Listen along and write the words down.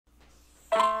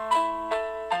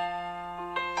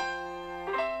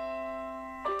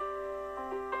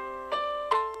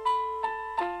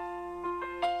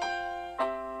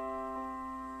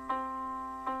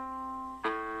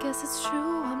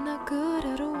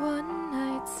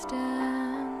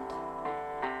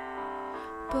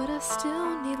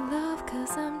still need love,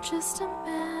 'cause I'm just a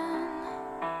man.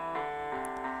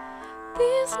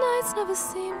 These nights never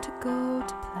seem to go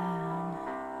to plan.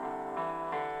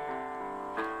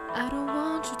 I don't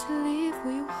want you to leave,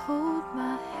 will you hold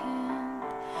my hand?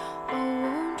 Or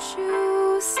won't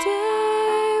you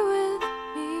stay with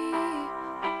me?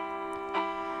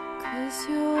 'Cause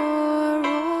you're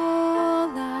all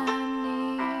I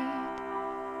need.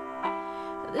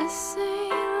 This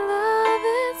ain't love,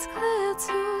 it's clear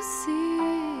to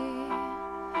see.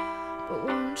 But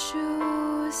won't you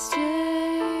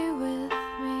stay with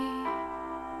me?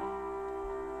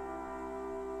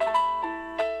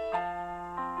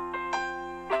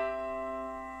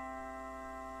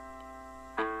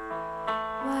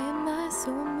 Why am I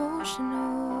so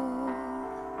emotional?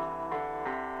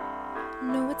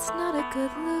 No, it's not a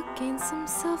good look, gain some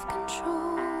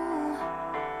self-control.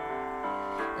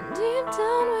 And deep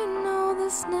down we know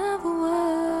this never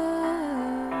works,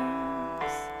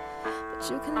 but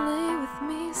you can lay with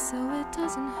me so it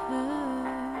doesn't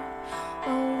hurt.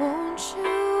 Oh, won't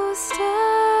you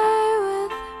stay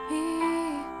with me?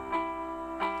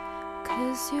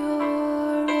 'Cause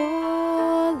you're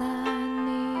all I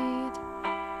need.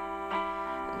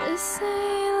 This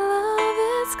ain't love,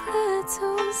 it's clear to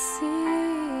see.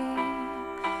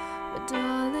 But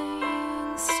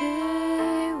darling,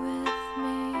 stay with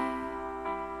me.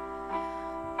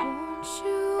 Won't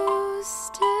you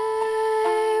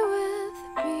stay with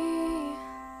me?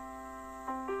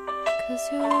 'Cause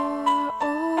you're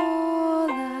all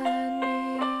I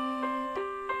need.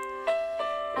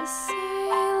 This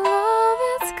ain't love,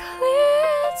 it's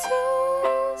clear to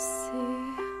see.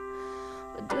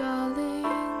 But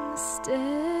darling,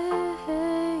 stay.